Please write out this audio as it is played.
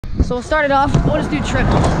So we'll start it off. We'll just do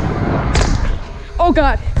triple. Oh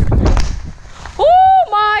God. Oh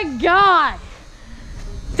my God.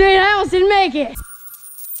 Dude, I almost didn't make it.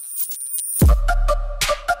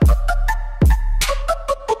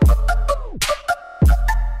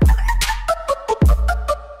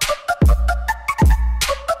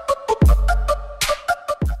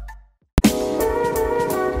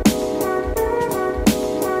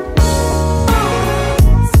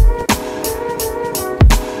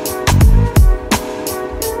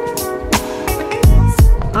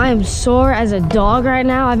 I am sore as a dog right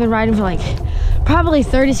now. I've been riding for like probably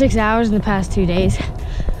 36 hours in the past 2 days,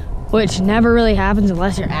 which never really happens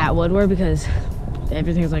unless you're at Woodward because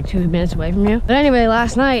everything's like 2 minutes away from you. But anyway,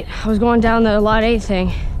 last night I was going down the lot 8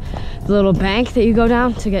 thing, the little bank that you go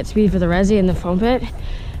down to get speed for the resi and the foam pit,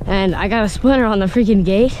 and I got a splinter on the freaking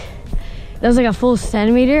gate. That was like a full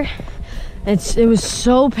centimeter. It was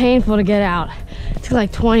so painful to get out. It took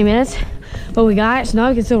like 20 minutes. But we got it, so now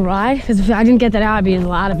we can still ride. Because if I didn't get that out, I'd be in a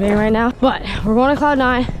lot of pain right now. But we're going to Cloud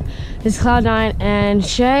 9. This is Cloud 9, and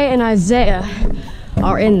Shay and Isaiah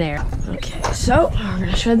are in there. Okay, so we're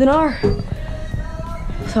gonna shred the gnar.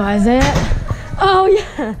 So Isaiah, oh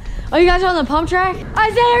yeah. Oh, you guys are on the pump track?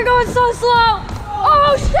 Isaiah, you're going so slow.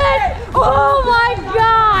 Oh shit! Oh my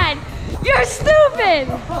God! You're stupid!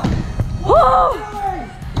 Oh!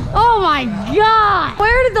 Oh my God!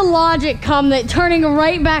 Where did the logic come that turning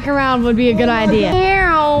right back around would be a good idea?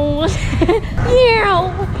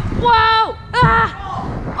 Whoa! Ah!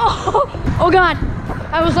 Oh God!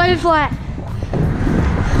 I was landed flat.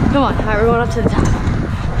 Come on, all right, we're going up to the top.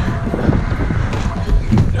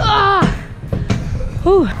 Ah!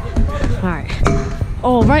 Whew. All right.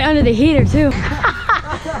 Oh, right under the heater too.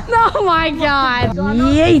 Oh my God!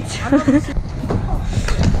 Yeet!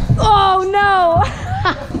 Oh no!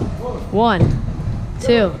 1,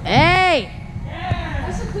 2, hey!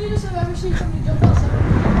 That's the cleanest I've ever seen somebody jump outside.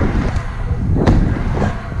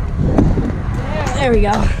 There we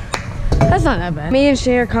go. That's not that bad. Me and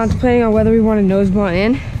Shay are contemplating on whether we want to nose blunt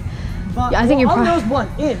in. But, yeah, I think you're probably nose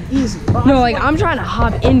blunt in, easy. No, like I'm trying to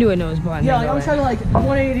hop into a nose blunt. Yeah, like I'm trying to like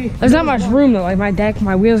 180. There's not much room though. Like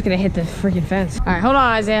my wheel's gonna hit the freaking fence. All right, hold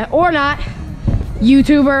on, Isaiah. Or not.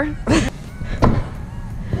 YouTuber.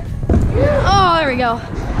 Oh, there we go.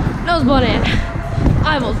 Nose blunt in.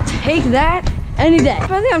 I will take that any day. I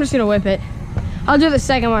think I'm just gonna whip it. I'll do the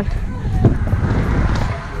second one.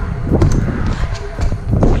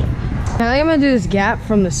 I think I'm gonna do this gap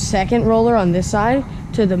from the second roller on this side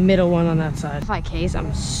to the middle one on that side. If I case,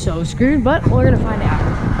 I'm so screwed, but we're gonna find out.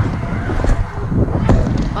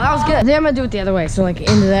 Well, that was good. Then I'm gonna do it the other way. So like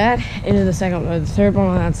into that, into the second or the third one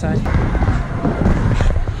on that side.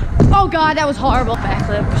 Oh God, that was horrible.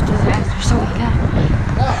 Backflip, disaster, something like that.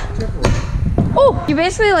 Oh, you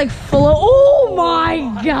basically like float. Oh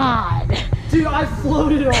my God. Dude, I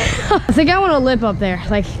floated off. I think I want to lip up there.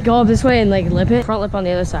 Like go up this way and like lip it. Front lip on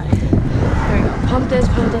the other side. There we go. Pump this,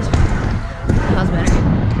 pump this. That's better.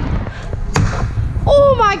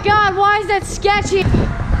 Oh my God, why is that sketchy?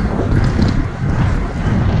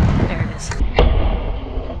 There it is.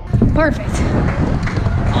 Perfect.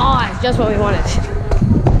 Oh, it's just what we wanted.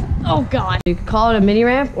 Oh God. You could call it a mini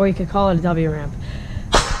ramp or you could call it a W ramp.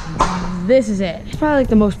 This is it. It's probably like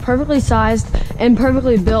the most perfectly sized and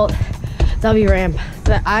perfectly built W ramp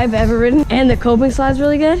that I've ever ridden. And the coping slide's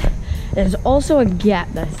really good. There's also a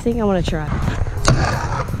gap that I think I want to try.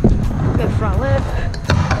 Good front lip.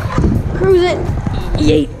 Cruise it.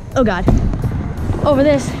 Yeet. Oh God. Over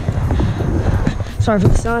this. Sorry for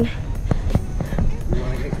the sun.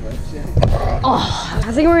 Oh,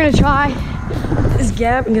 I think we're gonna try this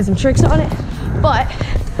gap and get some tricks on it. But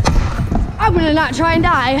I'm gonna not try and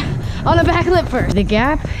die on the back lip first. The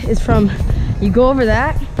gap is from, you go over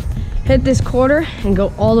that, hit this quarter, and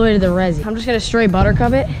go all the way to the resi. I'm just gonna straight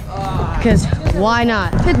buttercup it, because why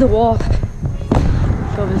not? Hit the wall.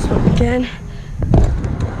 Go this one again.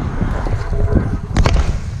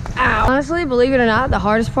 Ow. Honestly, believe it or not, the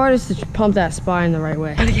hardest part is to pump that spine the right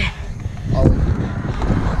way. And again.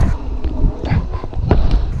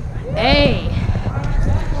 Hey.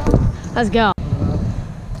 Let's go.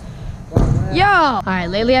 Yo! All right,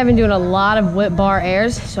 lately I've been doing a lot of whip bar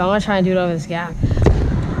airs, so I'm gonna try and do it over this gap.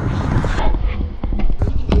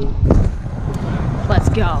 Let's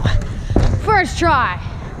go. First try.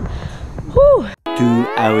 Whew. 2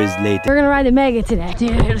 hours later. We're gonna ride the Mega today.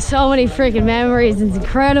 Dude, so many freaking memories, it's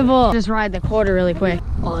incredible. Just ride the quarter really quick.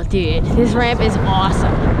 Oh dude, this ramp is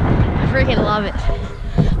awesome. I freaking love it.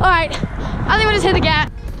 All right, I think we'll just hit the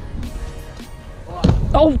gap.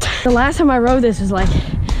 Oh, the last time I rode this was like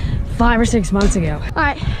 5 or 6 months ago. All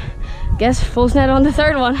right, guess full snet on the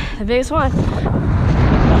third one, the biggest one.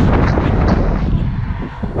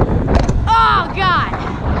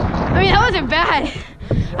 bad.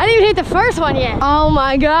 I didn't even hit the first one yet. Oh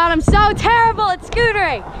my God, I'm so terrible at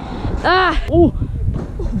scootering. Ah. Ooh.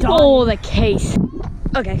 Oh, the case.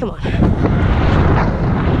 Okay, come on.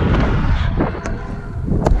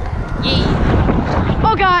 Yeah.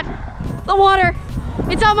 Oh God, the water.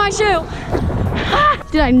 It's on my shoe. Ah.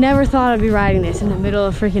 Dude, I never thought I'd be riding this in the middle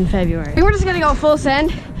of freaking February. We're just gonna go full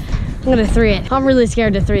send. I'm gonna 3 it. I'm really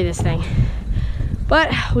scared to 3 this thing,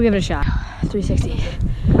 but we'll give it a shot. 360.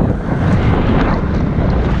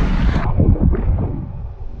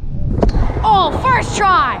 Oh, first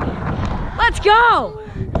try. Let's go.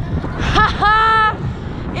 Ha ha.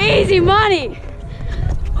 Easy money.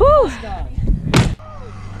 Whew.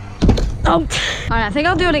 Oh. All right, I think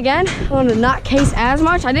I'll do it again. I'm gonna not case as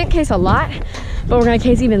much. I didn't case a lot, but we're gonna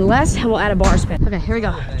case even less and we'll add a bar spin. Okay, here we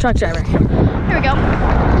go. Truck driver. Here we go.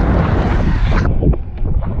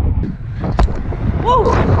 Woo!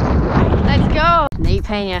 Let's go.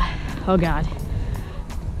 Dellapena. Oh God.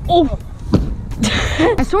 Oh!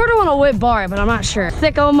 I sort of want to whip bar, but I'm not sure.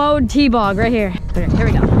 Thicko mode T-bog right here. Okay, here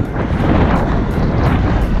we go.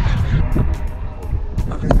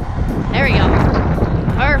 There we go.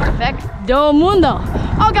 Perfecto mundo.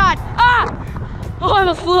 Oh God! Ah! Oh, I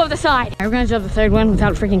almost flew off the side. We're gonna jump the third one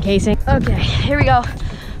without freaking casing. Okay, here we go.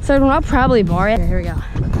 Third one, I'll probably bar it. Here we go.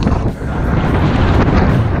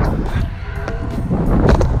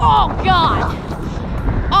 Oh God!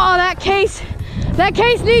 Oh, that case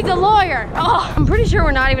needs a lawyer. Oh, I'm pretty sure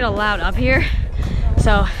we're not even allowed up here.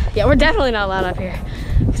 So yeah, we're definitely not allowed up here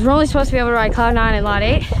because we're only supposed to be able to ride Cloud 9 and Lot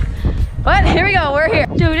 8. But here we go, we're here.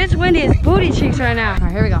 Dude, it's windy as booty cheeks right now. All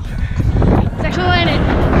right, here we go. It's actually landed.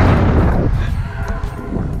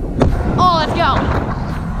 Oh, let's go.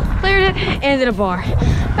 Cleared it and did a bar.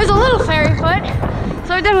 There's a little fairy foot,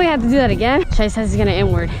 so I definitely have to do that again. Chase says he's gonna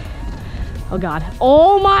inward. Oh God.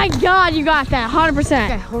 Oh my God, you got that, 100%.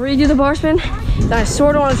 Okay, we'll redo the bar spin. Then I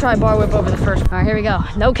sort of want to try bar whip over the first. All right, here we go.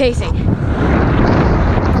 No casing.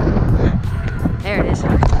 There it is.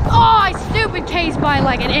 Oh, I stupid cased by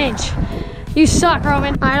like an inch. You suck,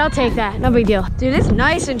 Roman. All right, I'll take that. No big deal. Dude, it's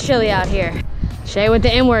nice and chilly out here. Shay with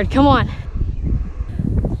the inward, come on.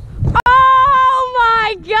 Oh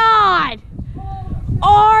my God.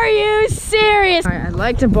 Are you serious? All right, I'd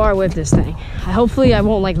like to bar whip this thing. Hopefully I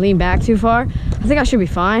won't like lean back too far. I think I should be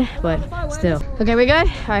fine, but still. Okay, we good?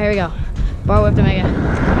 All right, here we go. Bar whip to Mega.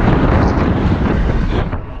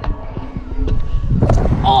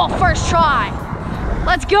 Oh, first try.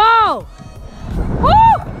 Let's go. Woo!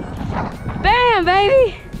 Bam,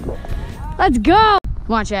 baby. Let's go.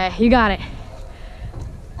 Come on, Jay, you got it.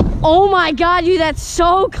 Oh my God, you, that's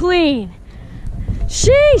so clean.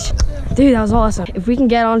 Sheesh. Dude, that was awesome. If we can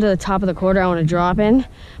get onto the top of the quarter, I want to drop in,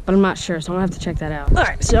 but I'm not sure, so I'm gonna have to check that out. All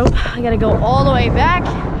right, so I gotta go all the way back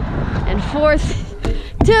and forth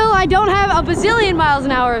till I don't have a bazillion miles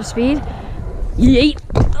an hour of speed. Yeet.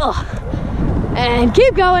 Ugh. And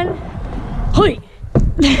keep going. Hui.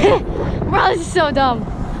 Bro, this is so dumb.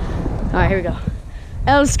 All right, here we go.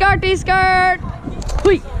 El skirty skirt.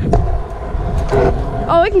 Hui.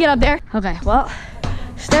 Oh, we can get up there. Okay, well,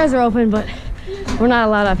 stairs are open, but we're not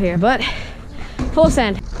allowed up here, but full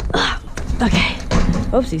send. Okay.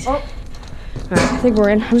 Oopsies. Oh. All right, I think we're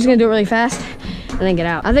in. I'm just gonna do it really fast and then get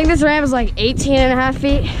out. I think this ramp is like 18.5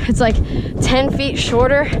 feet. It's like 10 feet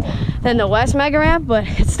shorter than the West mega ramp, but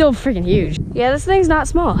it's still freaking huge. Yeah, this thing's not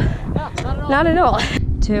small. No, not at all.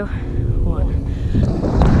 2, 1.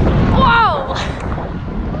 Whoa!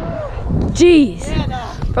 Jeez. Yeah,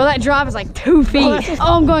 no. Bro, that drop is like 2 feet.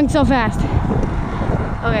 Oh, I'm going so fast.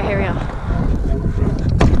 Okay, here we go.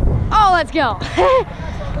 Oh, let's go.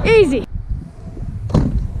 Easy.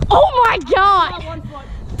 Oh my God.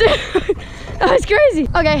 Dude, that was crazy.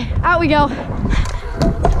 Okay, out we go.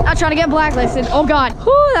 Not trying to get blacklisted. Oh God.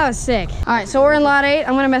 Whew, that was sick. All right, so we're in lot 8.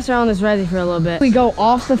 I'm gonna mess around with this resi for a little bit. We go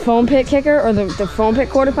off the foam pit kicker or the foam pit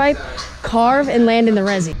quarter pipe, carve and land in the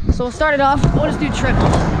resi. So we'll start it off. We'll just do triple.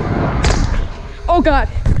 Oh God.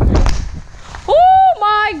 Oh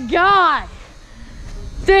my God.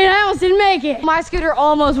 Dude, I almost didn't make it. My scooter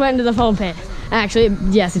almost went into the foam pit. Actually,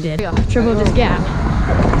 yes, it did. Here we go. Triple just gap.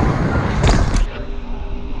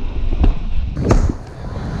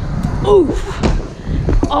 Oof.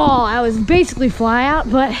 Oh, I was basically fly out,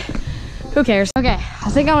 but who cares? Okay, I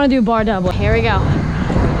think I want to do bar double. Here we go.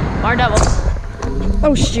 Bar double.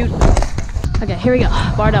 Oh, shoot. Okay, here we go.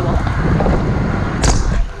 Bar double.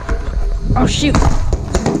 Oh, shoot.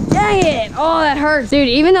 Dang it. Oh, that hurts. Dude,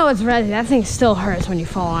 even though it's resi, that thing still hurts when you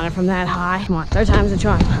fall on it from that high. Come on, third time's the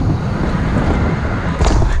charm.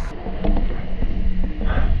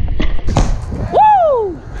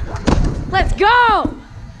 Woo! Let's go!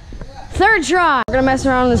 third try. We're gonna mess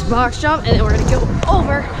around on this box jump and then we're gonna go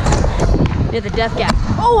over near the death gap.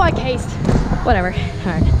 Oh, I cased. Whatever. All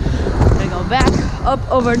right. Gonna go back up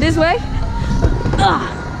over this way.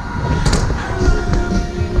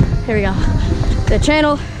 Here we go. The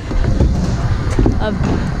channel of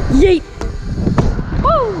yeet.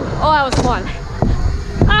 Woo! Oh, that was fun.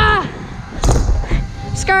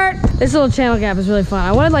 Skirt. This little channel gap is really fun.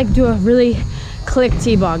 I want to like do a really click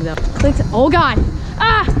T-bog though. Click. Oh God.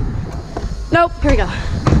 Nope. Here we go.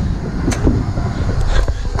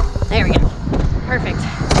 There we go. Perfect.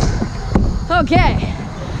 Okay.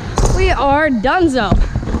 We are donezo.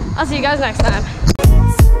 I'll see you guys next time.